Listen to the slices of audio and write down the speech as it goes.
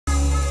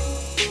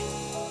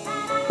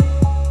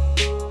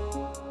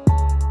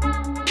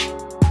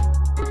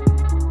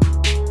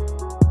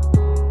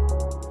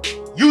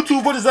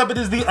is up? It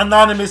is the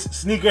anonymous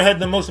Sneakerhead,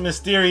 the most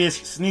mysterious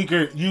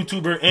sneaker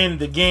YouTuber in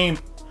the game,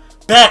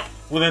 back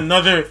with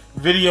another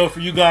video for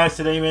you guys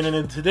today, man. And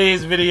in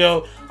today's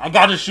video, I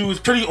got a shoe. It's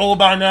pretty old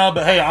by now,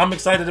 but hey, I'm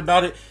excited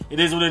about it. It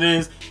is what it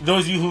is.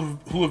 Those of you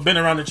who have been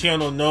around the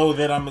channel know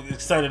that I'm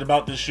excited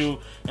about this shoe,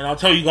 and I'll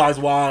tell you guys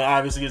why,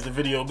 obviously, as the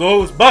video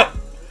goes. But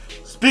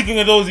speaking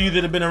of those of you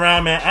that have been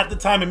around, man, at the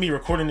time of me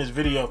recording this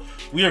video,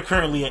 we are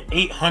currently at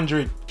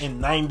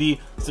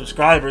 890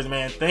 subscribers,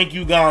 man. Thank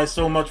you guys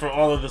so much for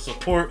all of the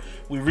support.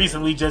 We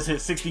recently just hit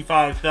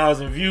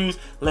 65,000 views.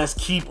 Let's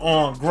keep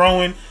on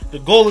growing. The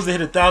goal is to hit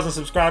 1,000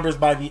 subscribers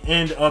by the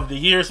end of the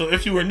year. So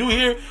if you are new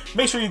here,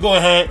 make sure you go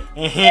ahead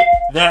and hit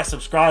that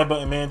subscribe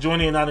button, man. Join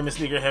the anonymous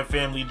Sneakerhead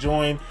family.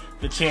 Join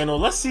the channel.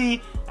 Let's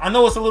see. I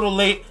know it's a little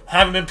late.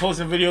 Haven't been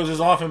posting videos as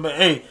often, but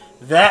hey,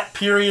 that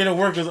period of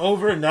work is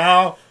over.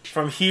 Now,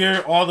 from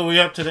here all the way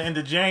up to the end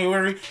of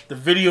January, the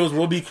videos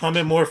will be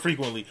coming more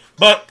frequently.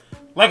 But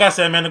like I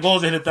said, man, the goal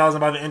is to hit 1,000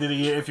 by the end of the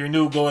year. If you're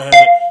new, go ahead,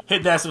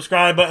 hit that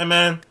subscribe button,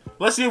 man.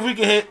 Let's see if we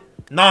can hit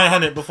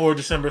 900 before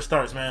December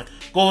starts, man.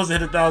 Goal is to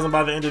hit 1,000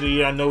 by the end of the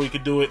year. I know we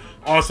could do it.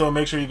 Also,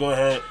 make sure you go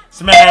ahead,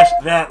 smash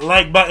that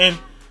like button.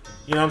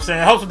 You know what I'm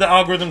saying? It helps with the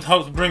algorithms,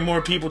 helps bring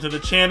more people to the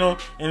channel.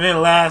 And then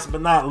last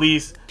but not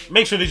least,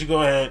 make sure that you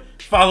go ahead,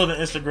 follow the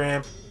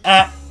Instagram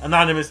at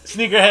anonymous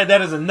Sneakerhead.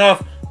 That is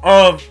enough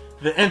of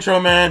the intro,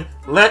 man.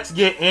 Let's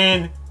get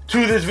into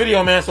this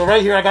video, man. So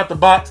right here I got the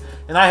box,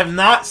 and I have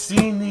not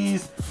seen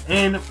these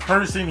in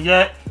person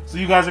yet, so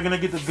you guys are gonna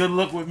get the good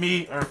look with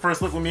me, or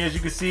first look with me, as you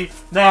can see.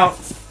 Now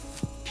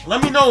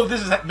let me know if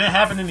this has been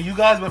happening to you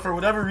guys, but for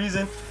whatever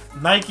reason,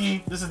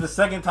 Nike, this is the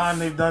second time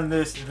they've done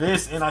this,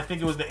 and I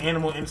think it was the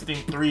Animal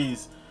Instinct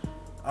 3s.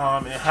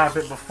 It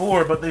happened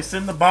before, but they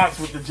send the box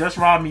with the Just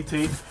Rob Me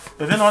tape,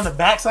 but then on the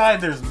back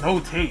side there's no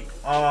tape.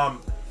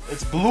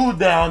 It's glued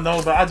down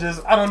though, but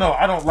I don't know,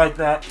 I don't like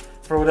that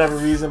for whatever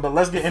reason. But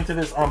let's get into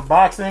this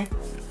unboxing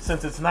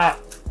since it's not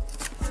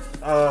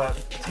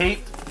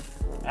taped.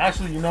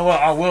 Actually, you know what,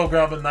 I will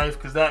grab a knife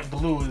because that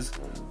glue is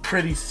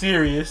pretty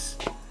serious.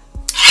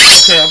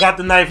 Okay, I got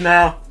the knife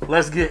now.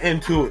 Let's get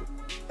into it.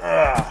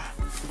 There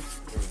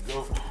we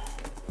go.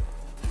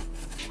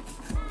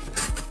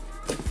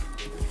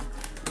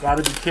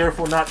 Gotta be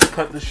careful not to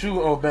cut the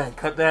shoe. Oh, bang,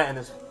 cut that, and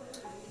it's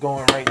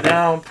going right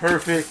down.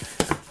 Perfect.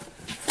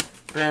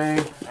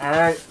 Bang.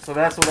 Alright, so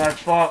that's what I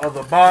thought of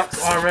the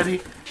box already.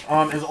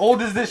 As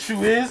old as this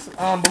shoe is,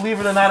 believe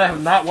it or not, I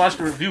have not watched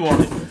a review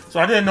on it. So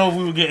I didn't know if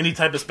we would get any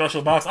type of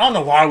special box. I don't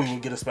know why we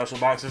would get a special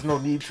box. There's no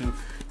need to.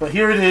 But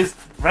here it is.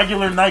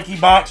 Regular Nike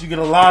box. You get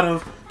a lot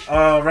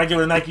of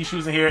regular Nike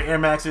shoes in here. Air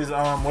Maxes,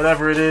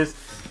 whatever it is.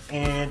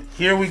 And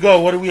here we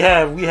go. What do we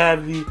have? We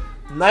have the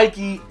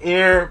Nike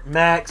Air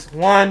Max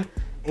 1.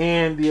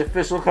 And the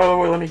official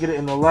colorway, let me get it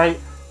in the light,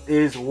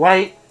 is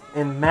white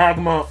and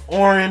Magma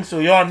orange. So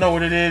y'all know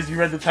what it is. You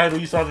read the title,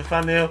 you saw the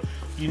thumbnail,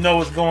 you know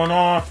what's going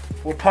on.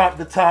 We'll pop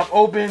the top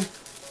open,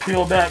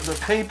 peel back the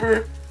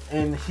paper,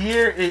 and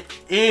here it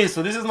is.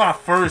 So this is my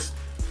first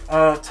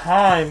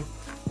time,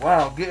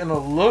 wow, getting a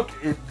look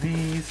at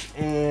these.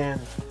 And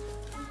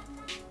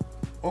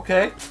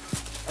okay,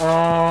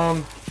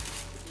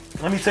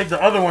 let me take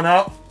the other one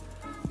out,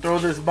 throw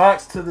this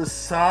box to the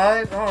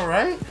side. All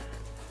right,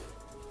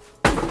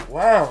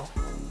 wow.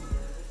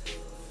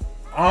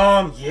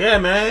 Yeah,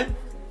 man.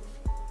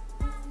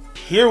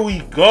 Here we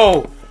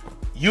go.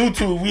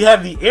 YouTube, we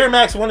have the Air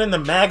Max 1 in the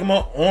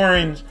Magma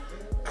orange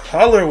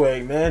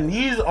colorway, man.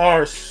 These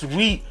are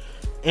sweet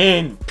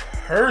in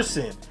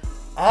person.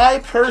 I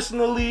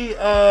personally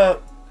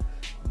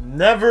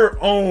never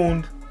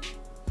owned,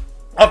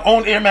 I've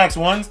owned Air Max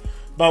 1s,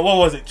 but what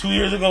was it, 2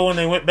 years ago when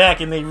they went back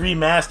and they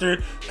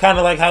remastered, kind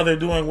of like how they're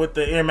doing with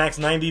the Air Max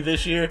 90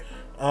 this year.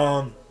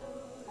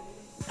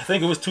 I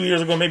think it was 2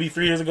 years ago, maybe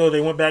 3 years ago,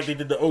 they went back, they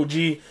did the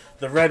OG,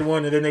 the red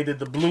one, and then they did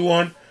the blue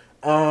one.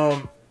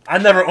 I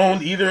never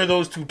owned either of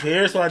those two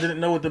pairs, so I didn't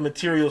know what the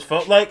materials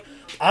felt like.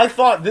 I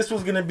thought this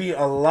was going to be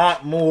a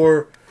lot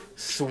more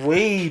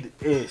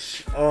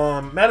suede-ish.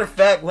 Matter of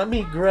fact, let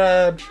me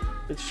grab,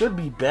 it should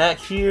be back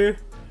here,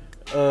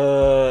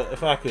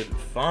 if I could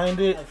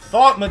find it. I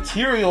thought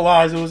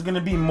material-wise it was going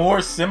to be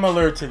more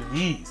similar to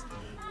these.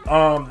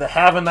 The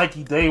Have a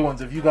Nike Day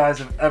ones, if you guys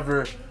have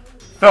ever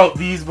felt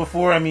these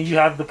before. I mean, you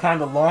have the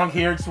kind of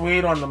long-haired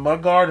suede on the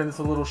mudguard, and it's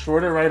a little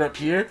shorter right up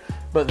here.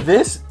 But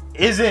this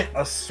isn't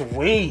a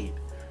suede.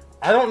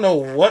 I don't know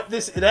what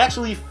this, it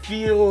actually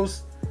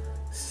feels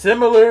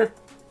similar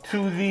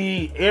to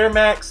the Air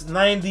Max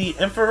 90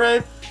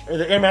 Infrared, or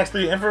the Air Max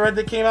 3 Infrared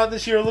that came out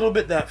this year a little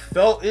bit. That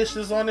felt-ish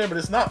is on there, but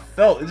it's not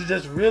felt. It's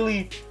just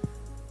really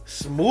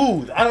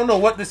smooth. I don't know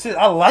what this is.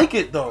 I like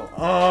it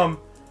though.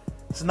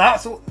 It's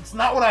not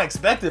what I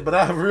expected, but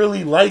I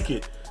really like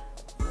it.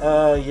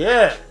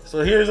 Yeah,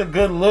 so here's a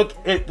good look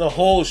at the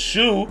whole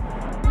shoe.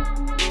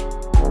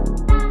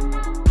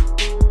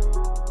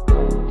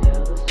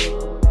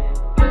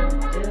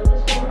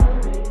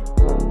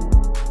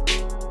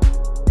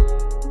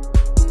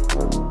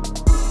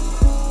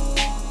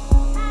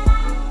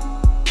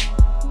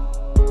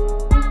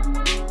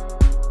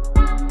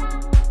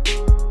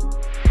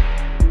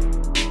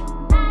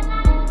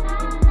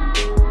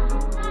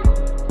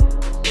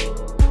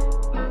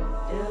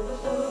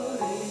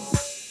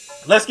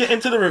 let's get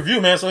into the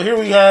review, man. So here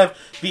we have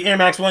the Air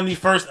Max 1, the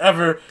first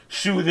ever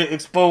shoe that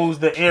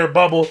exposed the air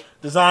bubble,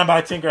 designed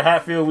by Tinker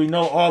Hatfield. We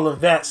know all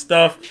of that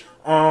stuff.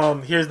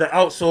 Here's the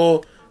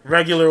outsole,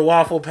 regular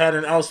waffle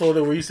pattern outsole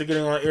that we're used to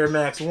getting on Air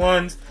Max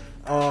 1s.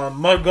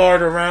 Mud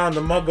guard around.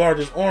 The mud guard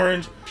is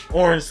orange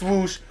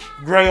swoosh,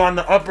 gray on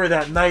the upper,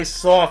 that nice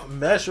soft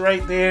mesh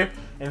right there.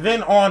 And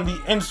then on the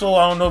insole,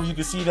 I don't know if you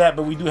can see that,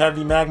 but we do have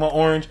the Magma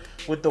orange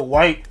with the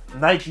white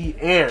Nike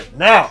Air.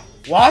 Now,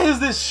 why is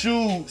this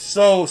shoe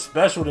so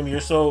special to me? Or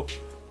so,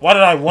 why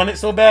did I want it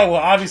so bad?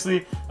 Well,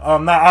 obviously,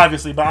 not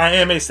obviously, but I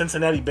am a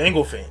Cincinnati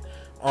Bengal fan.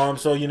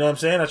 So, you know what I'm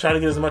saying? I try to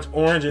get as much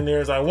orange in there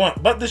as I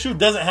want. But the shoe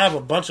doesn't have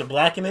a bunch of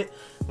black in it,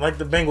 like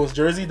the Bengals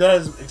jersey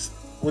does,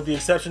 with the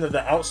exception of the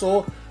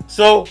outsole.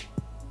 So,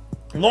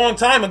 a long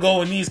time ago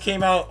when these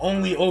came out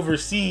only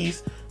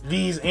overseas,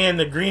 these and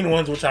the green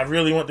ones, which I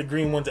really want the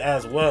green ones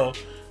as well.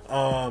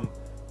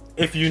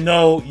 If you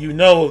know, you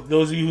know.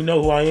 Those of you who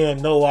know who I am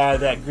know why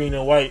that green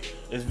and white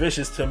is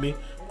vicious to me.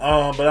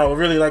 But I would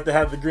really like to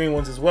have the green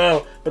ones as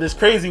well. But it's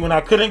crazy, when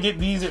I couldn't get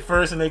these at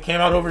first and they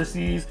came out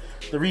overseas,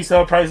 the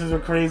resale prices are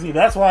crazy.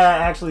 That's why I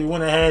actually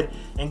went ahead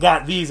and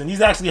got these. And these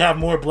actually have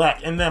more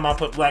black in them. I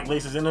put black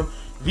laces in them.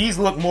 These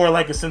look more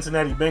like a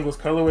Cincinnati Bengals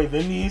colorway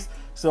than these.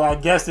 So I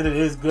guess that it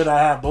is good I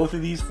have both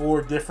of these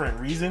for different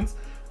reasons.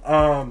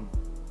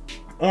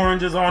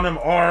 Oranges on them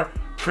are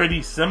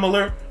pretty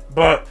similar,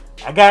 but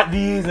I got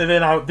these and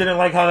then I didn't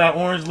like how that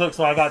orange looked,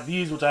 so I got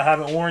these, which I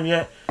haven't worn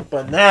yet.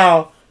 But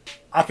now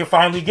I can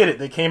finally get it.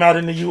 They came out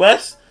in the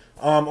US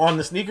on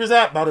the Sneakers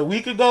app about a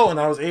week ago, and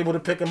I was able to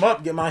pick them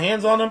up, get my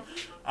hands on them.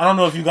 I don't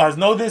know if you guys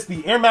know this.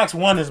 The Air Max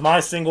 1 is my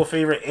single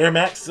favorite Air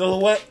Max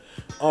silhouette.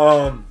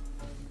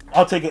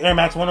 I'll take an Air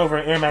Max 1 over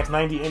an Air Max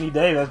 90 any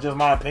day. That's just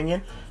my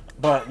opinion.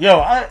 But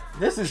yo,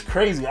 this is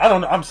crazy.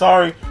 I'm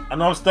sorry. I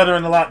know I'm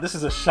stuttering a lot. This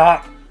is a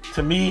shock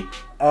to me.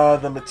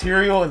 The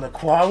material and the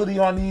quality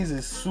on these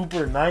is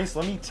super nice.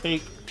 Let me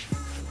take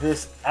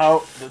this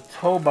out the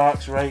toe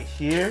box right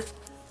here.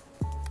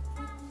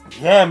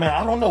 Yeah, man,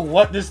 I don't know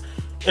what this...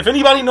 If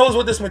anybody knows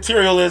what this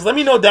material is, let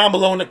me know down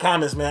below in the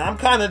comments, man. I'm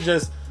kind of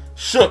just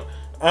shook.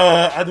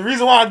 The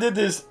reason why I did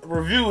this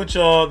review with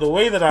y'all the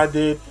way that I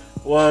did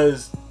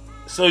was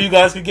so you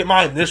guys could get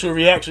my initial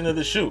reaction to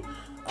the shoe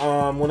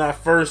when I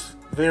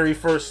very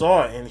first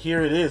saw it. And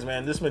here it is,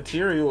 man. This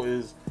material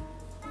is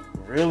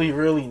really,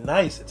 really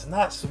nice. It's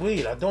not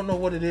suede. I don't know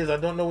what it is. I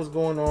don't know what's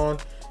going on.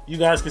 You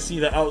guys can see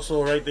the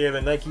outsole right there,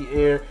 the Nike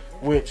Air,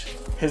 which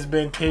has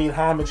been paid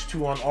homage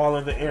to on all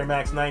of the Air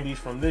Max 90s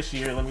from this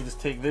year. Let me just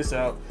take this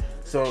out.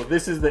 So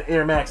this is the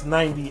Air Max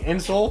 90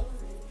 insole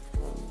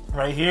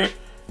right here,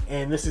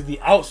 and this is the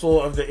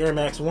outsole of the Air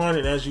Max 1,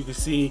 and as you can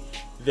see,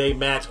 they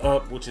match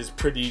up, which is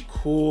pretty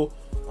cool.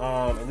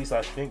 At least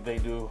I think they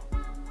do.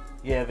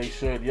 Yeah, they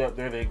should. Yep,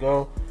 there they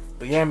go.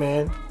 But yeah,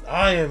 man,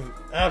 I am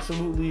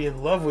absolutely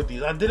in love with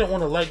these. I didn't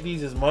want to like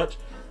these as much.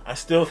 I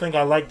still think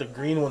I like the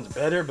green ones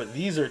better, but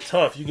these are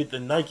tough. You get the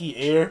Nike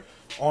Air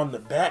on the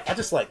back. I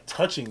just like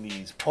touching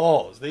these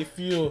paws. They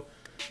feel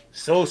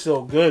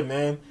so good,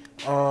 man.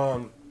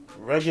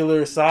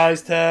 Regular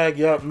size tag.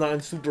 Yup,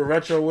 nothing super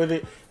retro with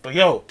it. But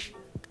yo,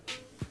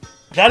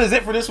 that is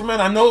it for this one,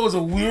 man. I know it was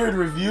a weird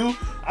review.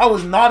 I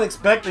was not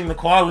expecting the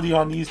quality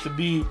on these to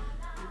be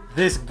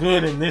this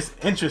good and this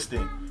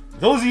interesting.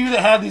 Those of you that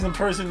have these in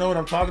person know what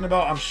I'm talking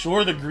about. I'm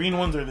sure the green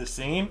ones are the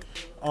same.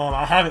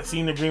 I haven't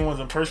seen the green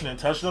ones in person and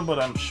touched them, but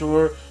I'm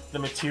sure the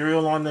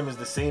material on them is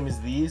the same as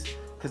these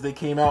because they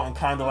came out in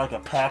kind of like a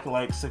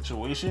pack-like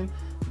situation.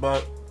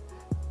 But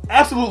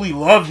absolutely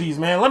love these,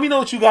 man. Let me know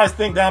what you guys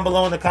think down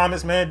below in the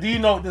comments, man. Do you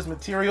know what this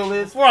material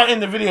is? Before I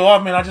end the video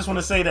off, man, I just want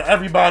to say to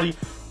everybody,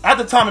 at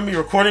the time of me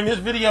recording this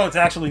video, it's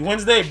actually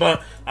Wednesday,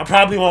 but I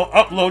probably won't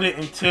upload it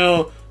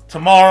until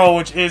tomorrow,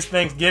 which is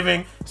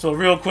Thanksgiving. So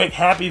real quick,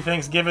 happy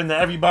Thanksgiving to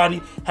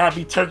everybody.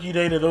 Happy Turkey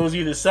Day to those of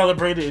you that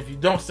celebrate it. If you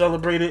don't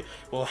celebrate it,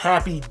 well,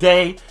 happy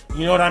day.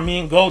 You know what I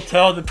mean? Go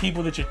tell the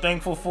people that you're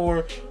thankful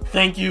for.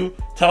 Thank you.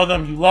 Tell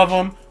them you love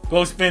them.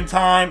 Go spend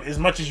time as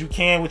much as you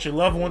can with your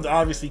loved ones.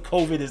 Obviously,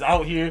 COVID is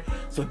out here,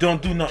 so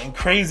don't do nothing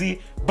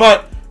crazy.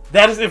 But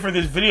that is it for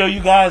this video,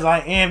 you guys. I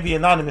am the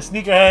Anonymous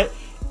Sneakerhead.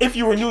 If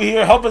you were new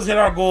here, help us hit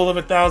our goal of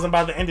 1,000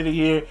 by the end of the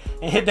year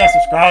and hit that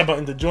subscribe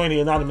button to join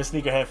the Anonymous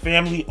Sneakerhead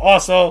family.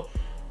 Also,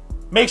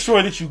 make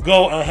sure that you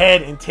go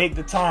ahead and take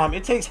the time.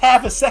 It takes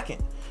half a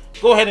second.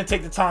 Go ahead and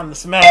take the time to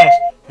smash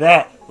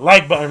that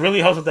like button.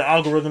 Really helps with the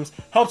algorithms.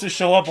 Helps us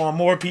show up on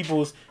more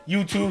people's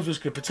YouTubes, which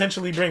could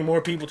potentially bring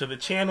more people to the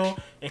channel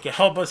and can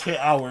help us hit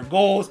our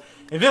goals.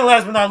 And then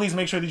last but not least,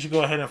 make sure that you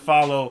go ahead and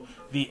follow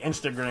the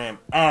Instagram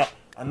at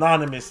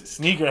Anonymous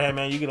Sneakerhead,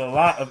 man. You get a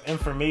lot of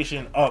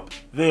information up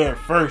there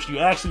first. You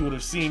actually would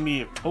have seen me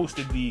have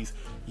posted these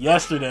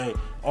yesterday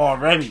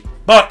already.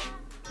 But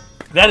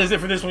that is it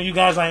for this one, you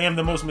guys. I am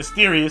the most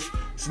mysterious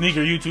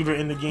sneaker YouTuber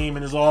in the game,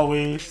 and as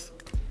always,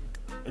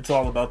 it's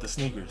all about the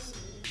sneakers.